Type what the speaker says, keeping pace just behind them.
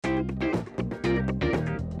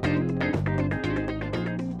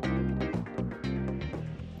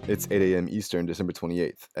It's 8 a.m. Eastern, December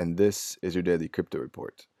 28th, and this is your daily crypto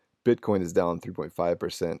report. Bitcoin is down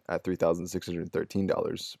 3.5% at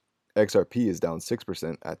 $3,613. XRP is down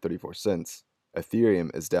 6% at 34 cents.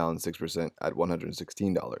 Ethereum is down 6% at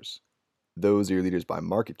 $116. Those are your leaders by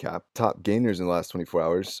market cap. Top gainers in the last 24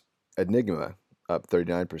 hours, Enigma up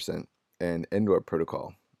 39% and Endor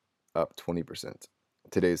Protocol up 20%.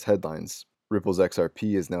 Today's headlines: Ripple's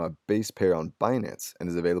XRP is now a base pair on Binance and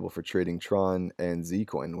is available for trading Tron and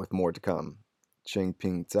Zcoin, with more to come.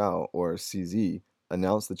 Changpeng Zhao, or CZ,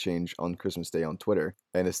 announced the change on Christmas Day on Twitter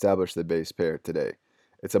and established the base pair today.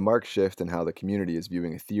 It's a marked shift in how the community is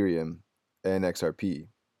viewing Ethereum and XRP,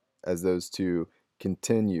 as those two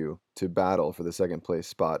continue to battle for the second place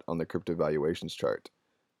spot on the crypto valuations chart.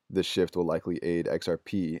 This shift will likely aid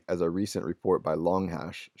XRP, as a recent report by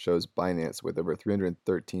Longhash shows Binance with over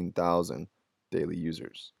 313,000 daily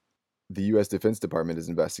users. The U.S. Defense Department is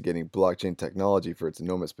investigating blockchain technology for its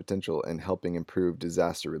enormous potential in helping improve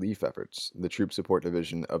disaster relief efforts. The Troop Support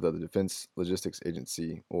Division of the Defense Logistics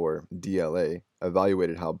Agency, or DLA,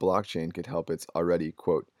 evaluated how blockchain could help its already,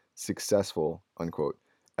 quote, successful, unquote,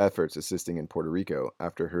 efforts assisting in Puerto Rico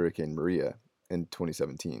after Hurricane Maria in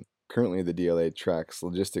 2017. Currently, the DLA tracks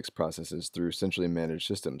logistics processes through centrally managed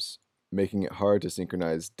systems, making it hard to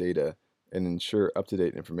synchronize data and ensure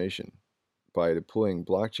up-to-date information. By deploying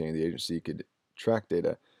blockchain, the agency could track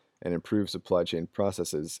data and improve supply chain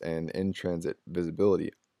processes and in-transit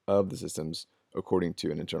visibility of the systems, according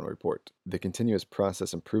to an internal report. The Continuous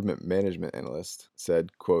Process Improvement Management analyst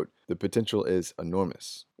said, quote, "The potential is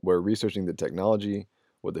enormous. We're researching the technology,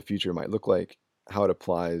 what the future might look like, how it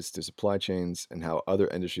applies to supply chains, and how other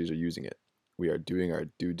industries are using it. We are doing our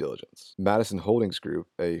due diligence." Madison Holdings Group,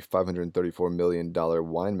 a $534 million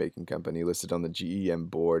winemaking company listed on the GEM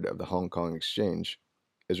board of the Hong Kong Exchange,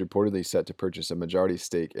 is reportedly set to purchase a majority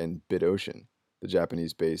stake in BitOcean, the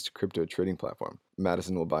Japanese-based crypto trading platform.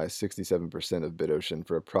 Madison will buy 67% of BitOcean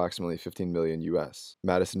for approximately $15 million US.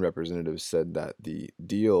 Madison representatives said that the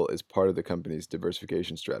deal is part of the company's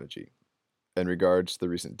diversification strategy. In regards to the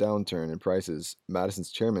recent downturn in prices,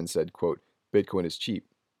 Madison's chairman said, quote, "Bitcoin is cheap,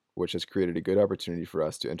 which has created a good opportunity for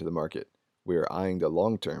us to enter the market. We are eyeing the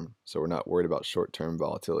long term, so we're not worried about short-term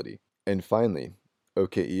volatility." And finally,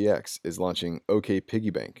 OKEX is launching OK Piggy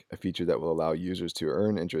Bank, a feature that will allow users to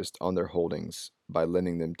earn interest on their holdings by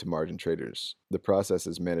lending them to margin traders. The process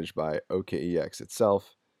is managed by OKEX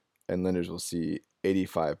itself, and lenders will see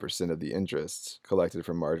 85% of the interests collected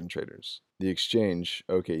from margin traders. The exchange,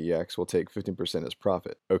 OKEX, will take 15% as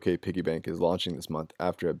profit. OK Piggy Bank is launching this month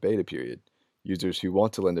after a beta period. Users who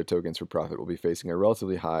want to lend their tokens for profit will be facing a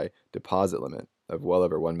relatively high deposit limit of well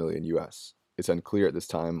over $1 million US. It's unclear at this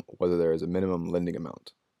time whether there is a minimum lending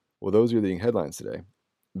amount. Well, those are your leading headlines today.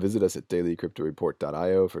 Visit us at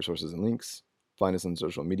dailycryptoreport.io for sources and links. Find us on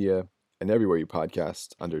social media and everywhere you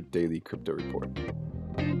podcast under Daily Crypto Report.